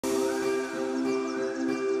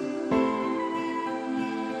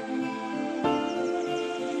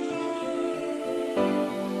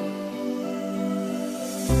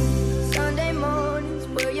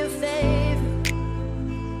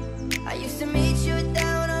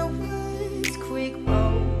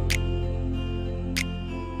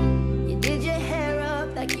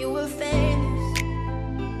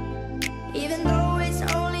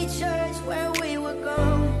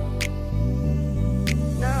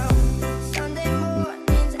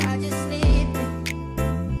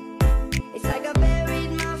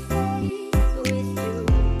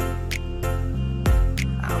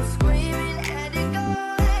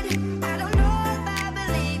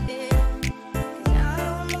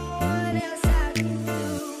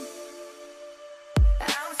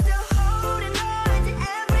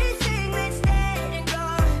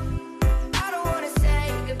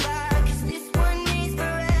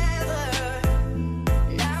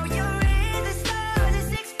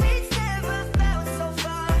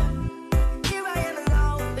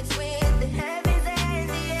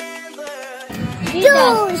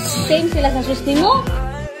Same sila sa susti mo?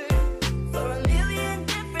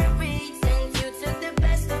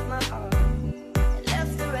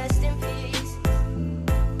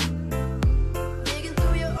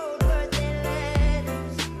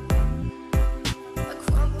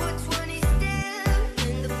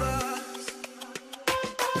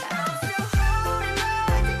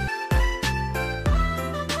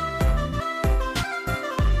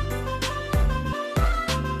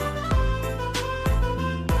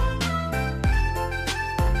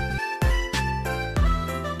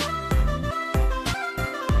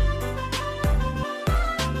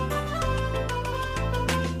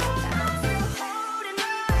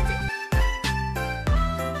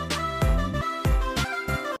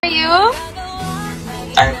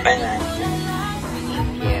 I'm fine.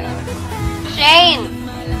 Thank you. Shane!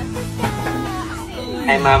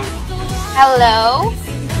 Hi, ma'am. Hello?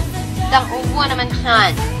 Isang ubo naman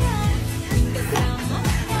siyan.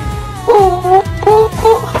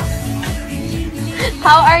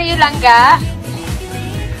 How are you, Langga?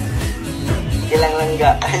 Ilang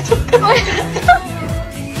langga.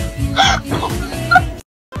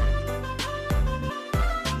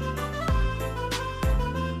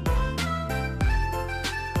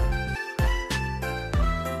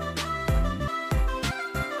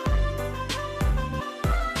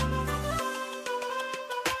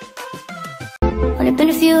 Only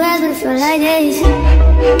been a few hours, but it feels like days.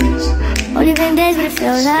 Only been days, but it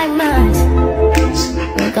feels like months.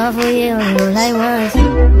 Been gone for a year, only go like once.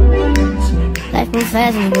 Life moves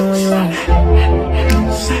fast when you do what you want.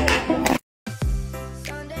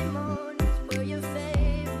 Sunday mornings were your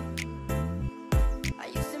favorite. I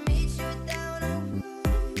used to meet you down on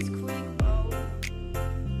Woods Quick Road.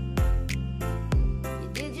 You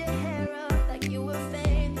did your hair up like you were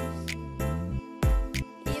famous.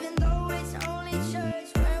 Even though it's only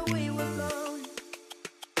church where we were going.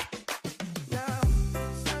 Now,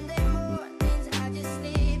 Sunday mornings I just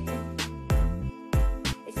sleep in.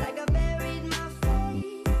 It's like I buried my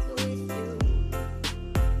faith with you.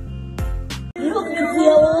 Lihok gid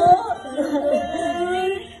siya o.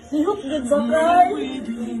 Lihok gid bakay.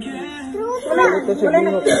 Balik ko sa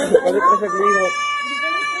lihok. Balik ko sa lihok.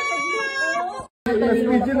 Mas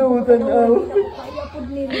medyo namutan ako.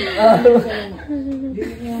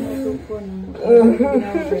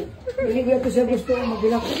 Hindi ko ito siya gusto ko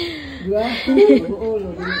magbilak. Diba?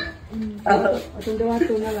 Oo. Atong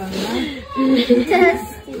dawato na lang, ha?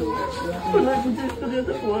 Wala ko sa istorya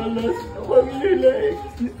sa kuwalas. Awag nila eh.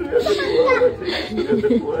 Istorya sa kuwalas. Istorya sa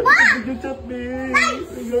kuwalas. Istorya sa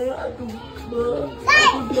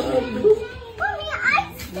kuwalas.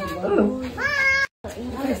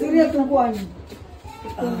 Istorya Istorya itong kuwan.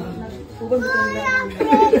 Kuwan itong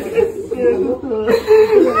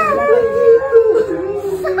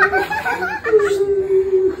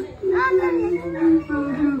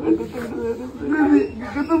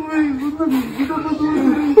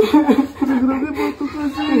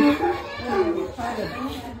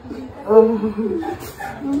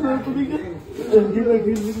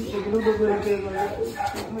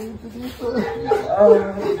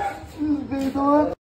Hindi